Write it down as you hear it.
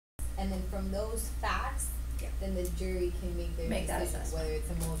And then from those facts, then the jury can make their decision whether it's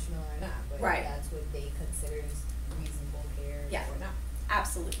emotional or not, whether that's what they consider reasonable care or not.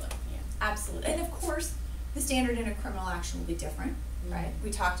 Absolutely. Yeah. Absolutely. And of course, the standard in a criminal action will be different, right?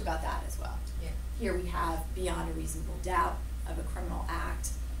 We talked about that as well. Yeah. Here we have beyond a reasonable doubt of a criminal act.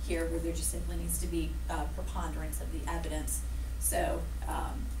 Here, where there just simply needs to be preponderance of the evidence. So,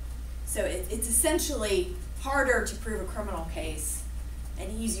 it's essentially harder to prove a criminal case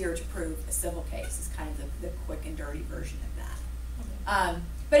and easier to prove a civil case. Is kind of the quick and dirty version of that.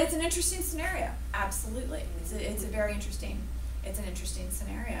 But it's an interesting scenario. Absolutely, it's a very interesting. It's an interesting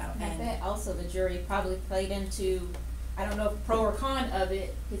scenario. And I bet also the jury probably played into, I don't know if pro or con of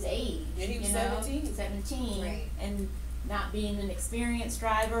it, his age. Yeah, he was 17. 17, right. And not being an experienced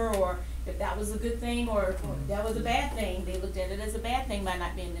driver, or if that was a good thing or that was a bad thing. They looked at it as a bad thing by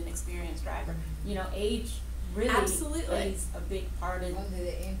not being an experienced driver. You know, age really plays a big part of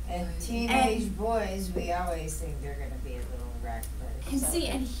it. And teenage boys, we always think they're going to be a little reckless. And see,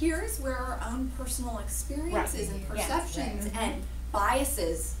 and here's where our own personal experiences and perceptions and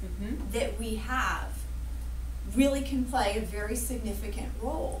biases that we have really can play a very significant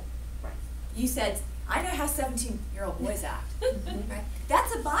role. Right. You said, I know how 17-year-old boys act. Right?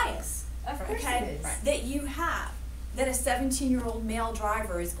 That's a bias, Of course it is. that you have, that a 17-year-old male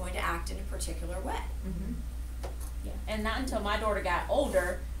driver is going to act in a particular way. Yeah. And not until my daughter got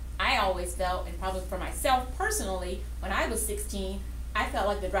older, I always felt, and probably for myself personally, when I was 16, I felt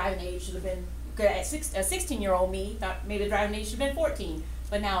like the driving age should have been good. A 16-year-old me thought maybe the driving age should have been 14.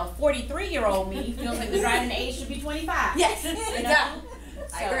 But now a 43-year-old me feels like the driving age should be 25. Yes, you know? exactly.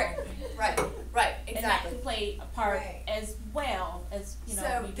 So, I agree. Right, exactly. And that could play a part as well as, you know.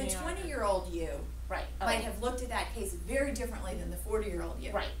 So the 20-year-old you might have looked at that case very differently than the 40-year-old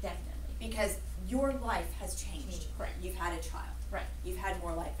you. Right, definitely. Because your life has changed. Correct. You've had a child. Right. You've had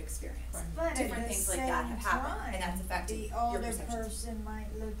more life experience. Right. But Different at the things like same that have happened, and that's time, affected the your older perceptions. person might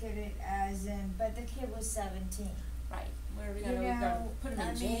look at it as in, but the kid was 17. Right. Where are we You gonna know, put him in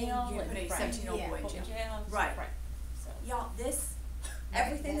I mean, jail? You put a 17-year-old boy in Put him jail. in jail. Right. So. Y'all, this, Right,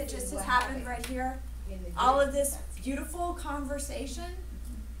 everything that this just is has what happened happened. right here, In the all jury. of this beautiful conversation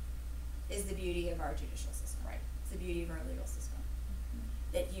is the beauty of our judicial system. Right. It's the beauty of our legal system.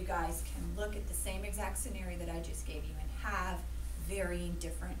 That you guys can look at the same exact scenario that I just gave you and have varying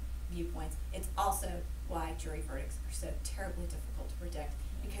different viewpoints. It's also why jury verdicts are so terribly difficult to predict,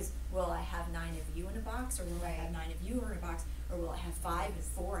 because will I have 9 of you in a box, or will I have 9 of you in a box, or will I have 5 and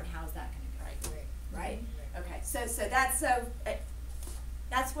 4, and how is that going to go? Right? Okay. So that's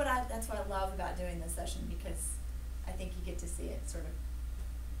what I love about doing this session, because I think you get to see it sort of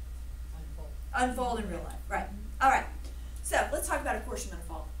unfold in real life. Right. All right. So let's talk about apportionment of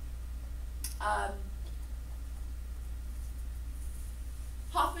fault.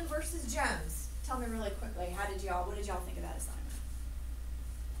 Hoffman versus Jones. Tell me really quickly, what did y'all think of that assignment?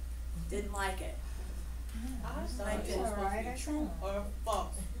 Didn't like it. I thought I it did. was supposed to be true or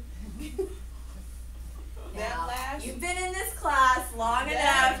false. Now, last- you've been in this class long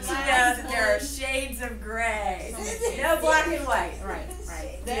That enough to know last that there are one- shades of gray. No black and white.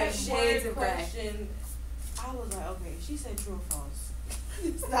 Right. There are That shades word of gray. question, I was like, okay, she said true or false.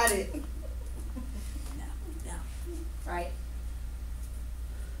 It's not it. No. Right?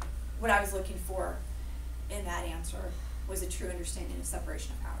 What I was looking for in that answer was a true understanding of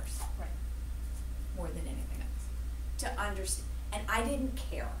separation of powers. Right. More than anything else. To understand. And I didn't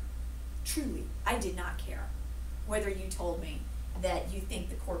care. Truly, I did not care whether you told me that you think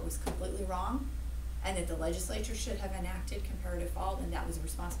the court was completely wrong and that the legislature should have enacted comparative fault and that was the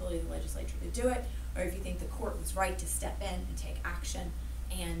responsibility of the legislature to do it, or if you think the court was right to step in and take action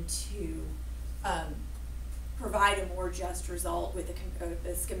and to provide a more just result with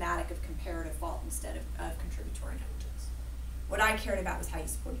a schematic of comparative fault instead of contributory negligence. What I cared about was how you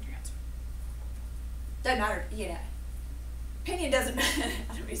supported your answer. Doesn't matter, opinion doesn't matter.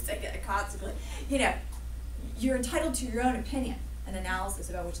 I don't mean to say that constantly. You're entitled to your own opinion and analysis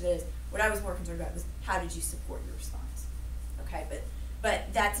about which it is. What I was more concerned about was how did you support your response. Okay,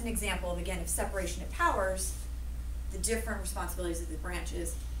 but that's an example of separation of powers, the different responsibilities of the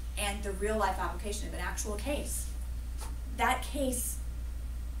branches, and the real life application of an actual case. That case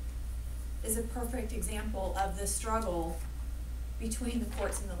is a perfect example of the struggle between the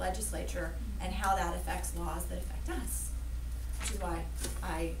courts and the legislature and how that affects laws that affect us, which is why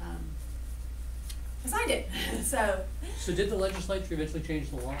I assigned it. So did the legislature eventually change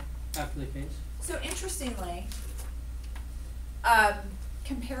the law after the case? So interestingly,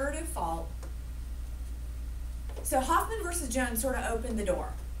 comparative fault. So Hoffman versus Jones sort of opened the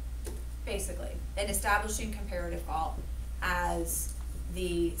door, basically, in establishing comparative fault as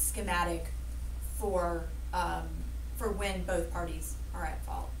the schematic for when both parties are at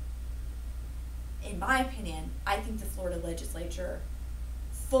fault. In my opinion, I think the Florida legislature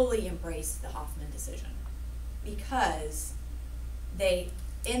fully embraced the Hoffman decision because they,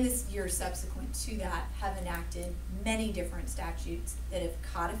 in this year subsequent to that, have enacted many different statutes that have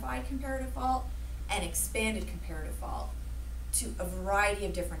codified comparative fault and expanded comparative fault to a variety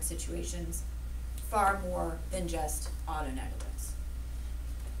of different situations, far more than just auto negligence.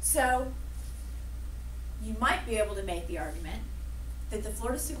 So, you might be able to make the argument that the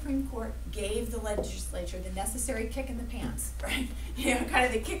Florida Supreme Court gave the legislature the necessary kick in the pants, right? You know, kind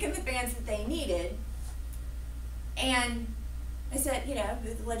of the kick in the pants that they needed. And I said, you know,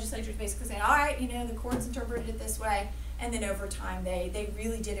 the legislature is basically saying, all right, you know, the courts interpreted it this way. And then over time, they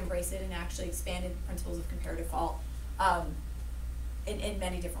really did embrace it and actually expanded principles of comparative fault in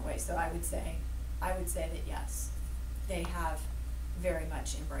many different ways. So I would say that yes, they have very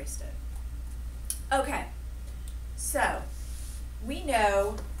much embraced it. Okay, so we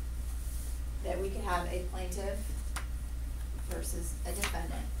know that we can have a plaintiff versus a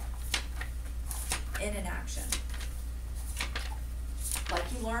defendant in an action. Like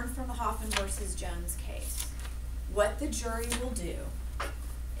you learned from the Hoffman versus Jones case, what the jury will do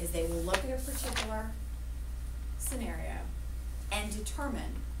is they will look at a particular scenario and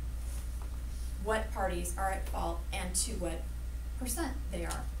determine what parties are at fault and to what percent they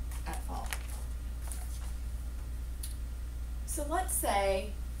are at fault. So let's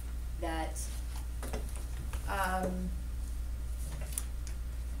say that,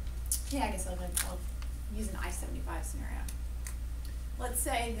 yeah, I guess I'll use an I-75 scenario. Let's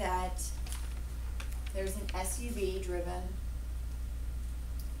say that there's an SUV driven,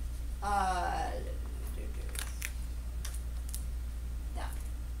 no.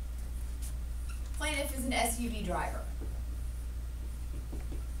 Plaintiff is an SUV driver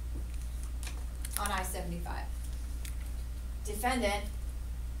on I-75. Defendant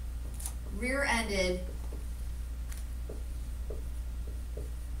rear-ended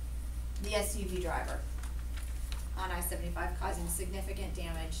the SUV driver on I-75, causing significant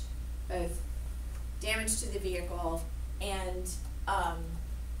damage, both damage to the vehicle and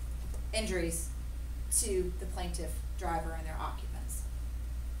injuries to the plaintiff driver and their occupants.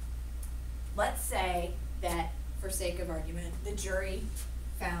 Let's say that, for sake of argument, the jury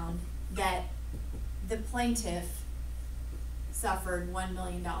found that the plaintiff suffered $1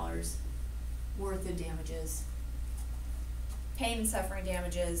 million worth of damages, pain and suffering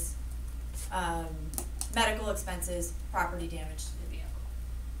damages, medical expenses, property damage to the vehicle.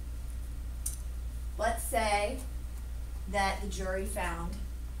 Let's say that the jury found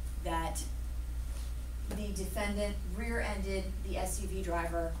that the defendant rear-ended the SUV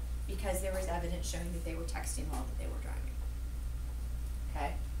driver because there was evidence showing that they were texting while they were driving.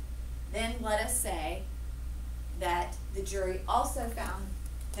 Okay? Then let us say that the jury also found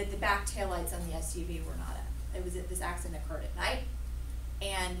that the back taillights on the SUV were not up. This accident occurred at night,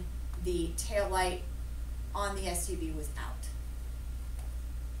 and the taillight on the SUV was out.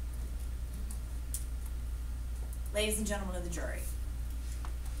 Ladies and gentlemen of the jury,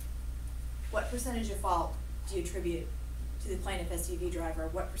 what percentage of fault do you attribute to the plaintiff SUV driver?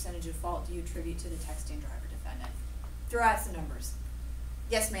 What percentage of fault do you attribute to the texting driver defendant? Throw out some numbers.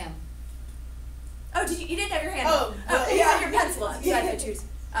 Yes, ma'am. Oh, you didn't have your hand up. Oh, you have your pencil up. You had to choose.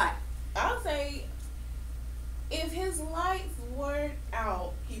 All right. I'll say if his lights weren't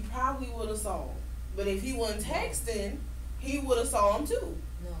out, he probably would have saw him. But if he wasn't texting, he would have saw him too.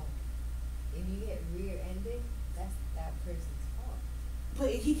 No. If you get rear-ended, that's that person's fault.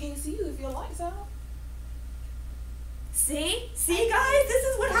 But he can't see you if your lights out. See, guys, this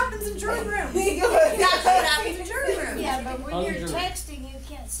is what happens in jury rooms. That's what happens in jury rooms. Yeah, but when you're texting, you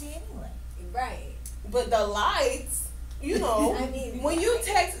can't see anyway. Right. But the lights, you know, I mean, when you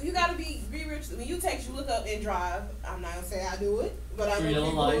text, you gotta be rich. When you text, you look up and drive. I'm not gonna say I do it, but I know yellow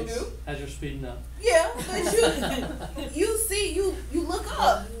people who lights do. as you're speeding up. Yeah, but you see, you look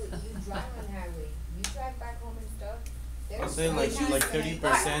up. You drive on the highway. You drive back home and stuff. I'll say like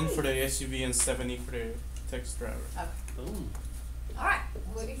 30% for the SUV and 70% for the text driver. Okay. Boom. All right.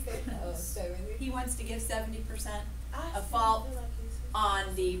 What do you say? 70? He wants to give 70% I of fault feel like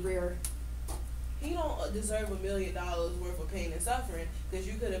on the rear. he don't deserve $1 million worth of pain and suffering because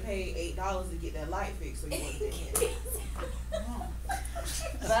you could have paid $8 to get that light fixed. So you want to pay him.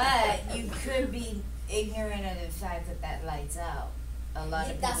 But you could be ignorant of the fact that light's out. A lot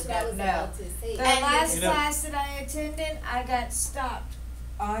of people That's what I was don't know. about to say. The And last you know- class that I attended, I got stopped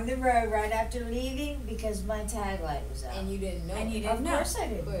on the road right after leaving because my tag light was out. And you didn't know. And you it. didn't Of know. course I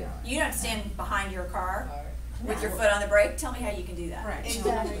didn't But- know. You don't stand behind your car with your foot on the brake, tell me how you can do that. Right.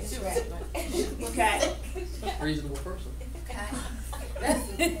 Exactly. Okay. Reasonable person.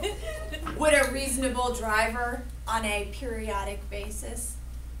 Okay. Would a reasonable driver on a periodic basis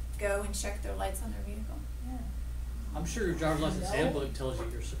go and check their lights on their vehicle? I'm sure your driver's license handbook tells you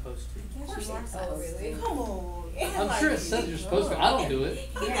you're supposed to. Oh, really? Come on. I'm sure it says you're supposed to. I don't do it.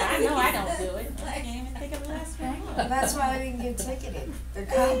 Yeah, I know I don't do it. I can't even think of the last one. Well, that's why we didn't get ticketed. The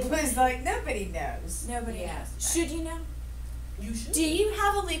cop was like, nobody knows. Nobody Yeah. knows. Should you know? You should. Do you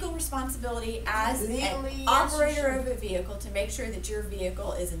have a legal responsibility as Legally, an yes, you operator should. of a vehicle to make sure that your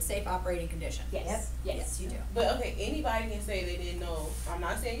vehicle is in safe operating condition? Yes. Yes, you do. But okay, anybody can say they didn't know. I'm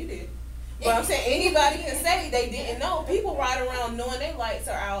not saying you did. But I'm saying anybody can say they didn't know. People ride around knowing their lights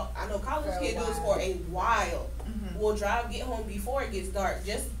are out. I know college For a kids do this while. for a while. Mhm. Will drive, get home before it gets dark,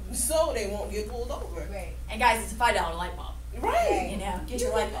 just so they won't get pulled over. Right. And guys, it's a $5 light bulb. Right. You know, get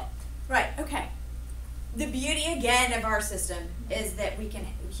your light bulb. Right, okay. The beauty again of our system is that we can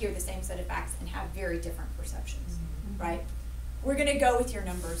hear the same set of facts and have very different perceptions, right? We're gonna go with your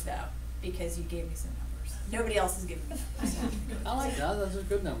numbers though, because you gave me some numbers. Nobody else is giving me numbers. I like that. That's a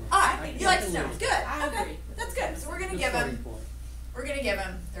good number. Alright, you like can the numbers, live. good, I okay, agree. that's good, so we're gonna Good give starting them, point. we're gonna give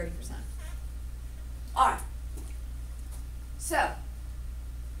them 30%. Alright. So,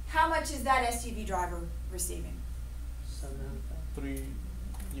 how much is that SUV driver receiving? 700,000. 3,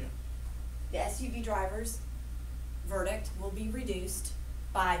 yeah. The SUV driver's verdict will be reduced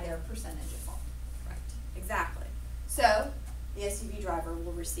by their percentage of fault. Right. Exactly. So, the SUV driver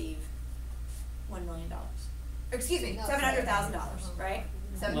will receive $1 million. Excuse me, No, $700,000, right?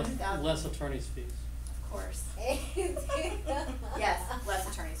 Less attorney's fees. Of course. Yes. Yes,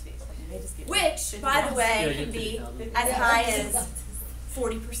 less attorney's fees. They just give Which, by the Yeah, way, you can get be 50,000. as high as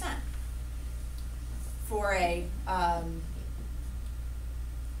 40% for a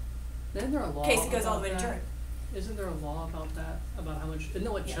Isn't there a law case that goes all the about way to that? jury. Isn't there a law about that? About how much? Isn't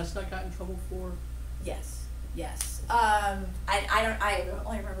that what Yeah. Chestnut got in trouble for? Yes, yes. I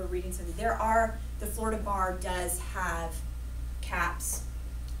only remember reading something. The Florida Bar does have caps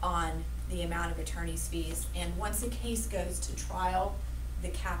on the amount of attorney's fees, and once a case goes to trial, the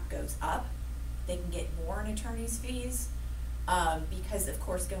cap goes up. They can get more in attorney's fees, because of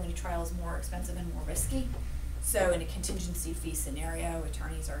course going to trial is more expensive and more risky. So in a contingency fee scenario,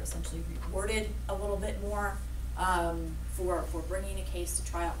 attorneys are essentially rewarded a little bit more, for bringing a case to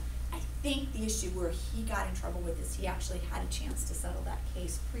trial. I think the issue where he got in trouble with is he actually had a chance to settle that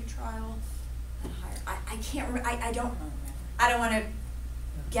case pre-trial and higher. I can't remember, I don't wanna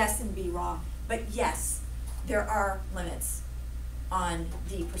guess and be wrong, but yes, there are limits on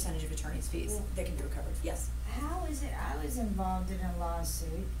the percentage of attorney's fees that can be recovered, yes. How is it, I was involved in a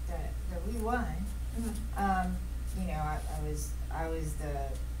lawsuit that we won. You know, I was the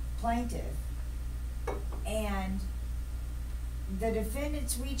plaintiff, and the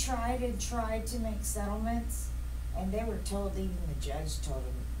defendants, we tried to make settlements, and they were told, even the judge told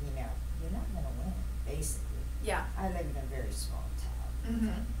them, you know, you're not gonna win, basically. Yeah. I live in a very small town.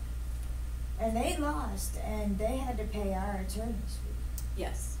 Mm-hmm. And they lost, and they had to pay our attorney's fees,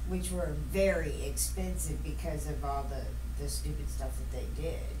 Yes. which were very expensive because of all the stupid stuff that they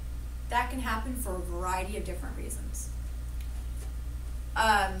did. That can happen for a variety of different reasons.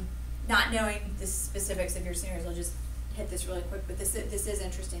 Not knowing the specifics of your scenarios, I'll just hit this really quick, but this is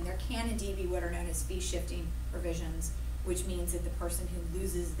interesting. There can indeed be what are known as fee shifting provisions, which means that the person who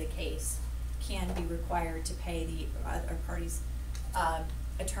loses the case can be required to pay the other party's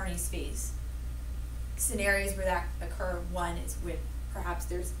attorney's fees. Scenarios where that occur, one is with perhaps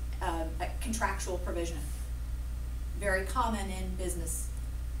there's a contractual provision. Very common in business,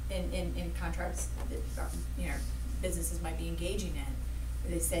 in contracts that businesses might be engaging in.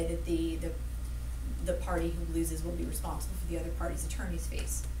 Where they say that the party who loses will be responsible for the other party's attorney's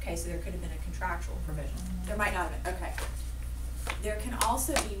fees. Okay, so there could have been a contractual provision. There might not have been, okay. There can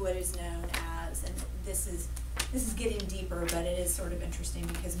also be what is known as, and this is getting deeper, but it is sort of interesting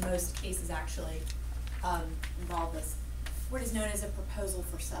because most cases actually involve this, what is known as a proposal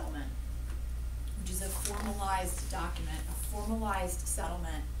for settlement, which is a formalized document, a formalized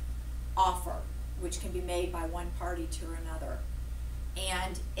settlement offer, which can be made by one party to another.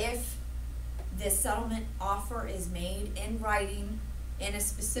 And if this settlement offer is made in writing in a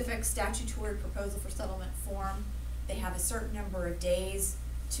specific statutory proposal for settlement form, they have a certain number of days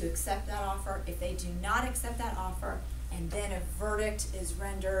to accept that offer. If they do not accept that offer, and then a verdict is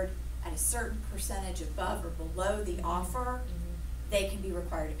rendered at a certain percentage above or below the offer, they can be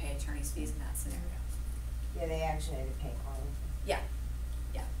required to pay attorney's fees in that scenario. Yeah, they actually had to pay all of them.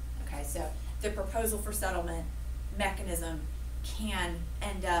 Yeah, okay, so the proposal for settlement mechanism can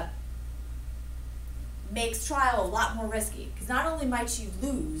end up makes trial a lot more risky, because not only might you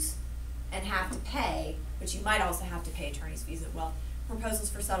lose and have to pay, but you might also have to pay attorney's fees as well. Proposals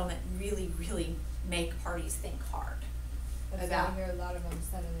for settlement really, really make parties think hard But about. I hear a lot of them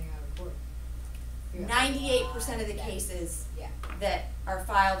settling out of court. 98% of the cases that are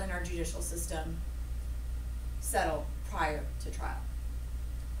filed in our judicial system settle prior to trial.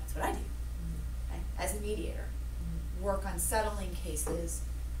 That's what I do, okay? As a mediator. Work on settling cases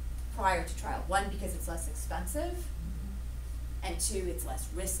prior to trial. One, because it's less expensive, and two, it's less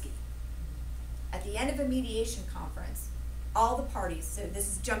risky. At the end of a mediation conference, all the parties, so this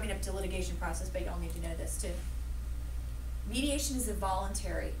is jumping up to litigation process, but you all need to know this too. Mediation is a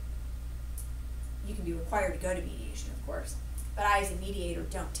voluntary. You can be required to go to mediation, of course, but I, as a mediator,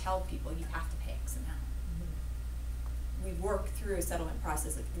 don't tell people you have to pay X amount. We work through a settlement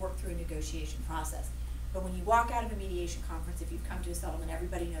process, work through a negotiation process. But when you walk out of a mediation conference, if you've come to a settlement,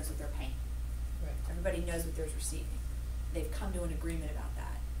 everybody knows what they're paying. Right. Everybody knows what they're receiving. They've come to an agreement about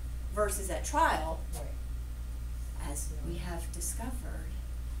that. Versus at trial, as we have discovered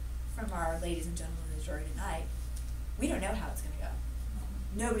from our ladies and gentlemen of the jury tonight, we don't know how it's going to go.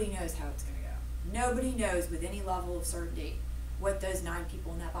 Nobody knows how it's going to go. Nobody knows with any level of certainty what those 9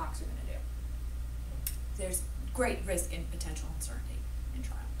 people in that box are going to do. There's great risk and potential uncertainty in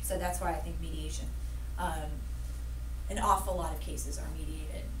trial. So that's why I think mediation, an awful lot of cases are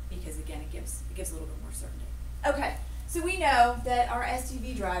mediated because, again, it gives a little bit more certainty. Okay, so we know that our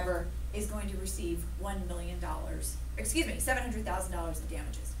SUV driver is going to receive $1 million, excuse me, $700,000 in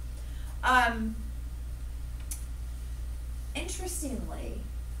damages. Interestingly,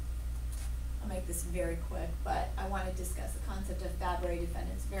 I'll make this very quick, but I want to discuss the concept of Fabry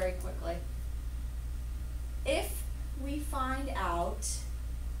defendants very quickly. If we find out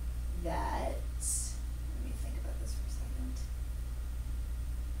that, let me think about this for a second.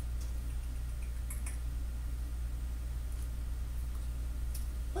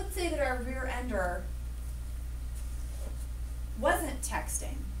 Let's say that our rear ender wasn't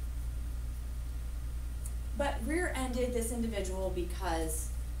texting, but rear-ended this individual because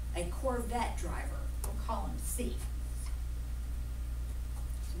a Corvette driver, we'll call him C,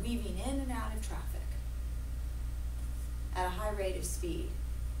 is weaving in and out of traffic at a high rate of speed.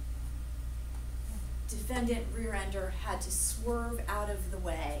 Defendant rear-ender had to swerve out of the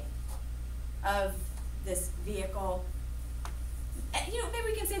way of this vehicle. And, you know, maybe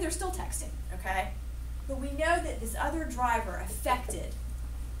we can say they're still texting, okay? But we know that this other driver affected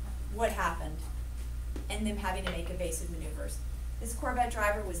what happened and them having to make evasive maneuvers. This Corvette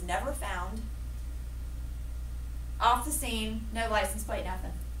driver was never found. Off the scene, no license plate,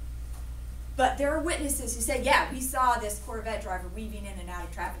 nothing. But there are witnesses who said, yeah, we saw this Corvette driver weaving in and out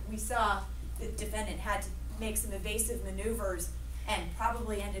of traffic. We saw the defendant had to make some evasive maneuvers and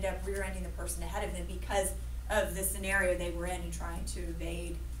probably ended up rear-ending the person ahead of them because of the scenario they were in and trying to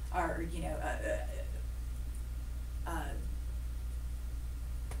evade or, you know,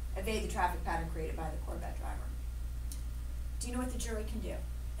 evade the traffic pattern created by the Corvette driver. Do you know what the jury can do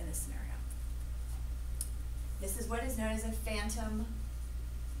in this scenario? This is what is known as a phantom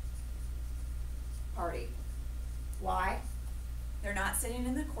party. Why? They're not sitting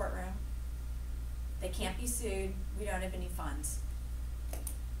in the courtroom. They can't be sued. We don't have any funds.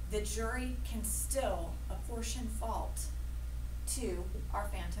 The jury can still apportion fault to our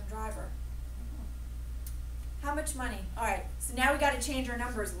phantom driver. How much money? All right, so now we got to change our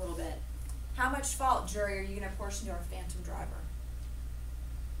numbers a little bit. How much fault, jury, are you going to apportion to our phantom driver?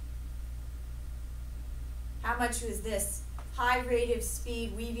 How much was this high rate of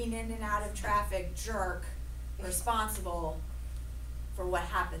speed, weaving in and out of traffic jerk responsible for what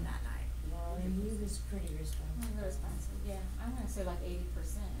happened that night? Well, he was pretty responsible. Yeah, I'm gonna say like 80%.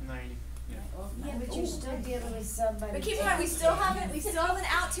 90. Yeah. Yeah, but you're still dealing with somebody. But keep in mind, we still have an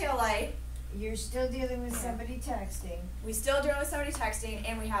out tail light. You're still dealing with somebody texting. We still dealing with somebody texting,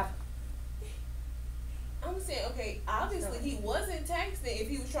 and we have. I'm saying, okay, obviously he wasn't texting if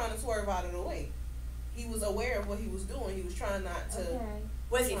he was trying to swerve out of the way. He was aware of what he was doing. He was trying not to. Okay.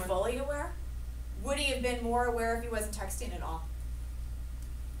 Was he fully aware? Would he have been more aware if he wasn't texting at all?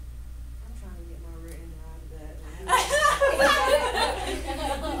 I'm trying to get my written out of that.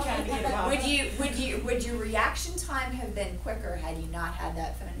 Would your reaction time have been quicker had you not had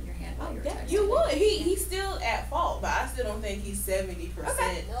that phone in your hand while you were texting? You would. He's still at fault, but I still don't think he's 70%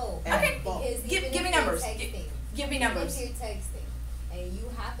 No. at fault. Because Give even me if you're numbers. texting, Give me even numbers. if you're texting and you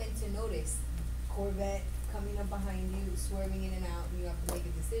happen to notice Corvette coming up behind you, swerving in and out, and you have to make a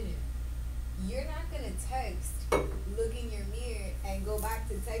decision. you're not gonna text, look in your mirror, and go back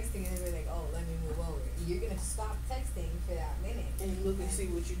to texting and be like, oh, let me move over. You're gonna stop texting for that minute. And look and see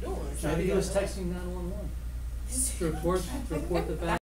what you're doing. Maybe he was texting 911. Report the fact.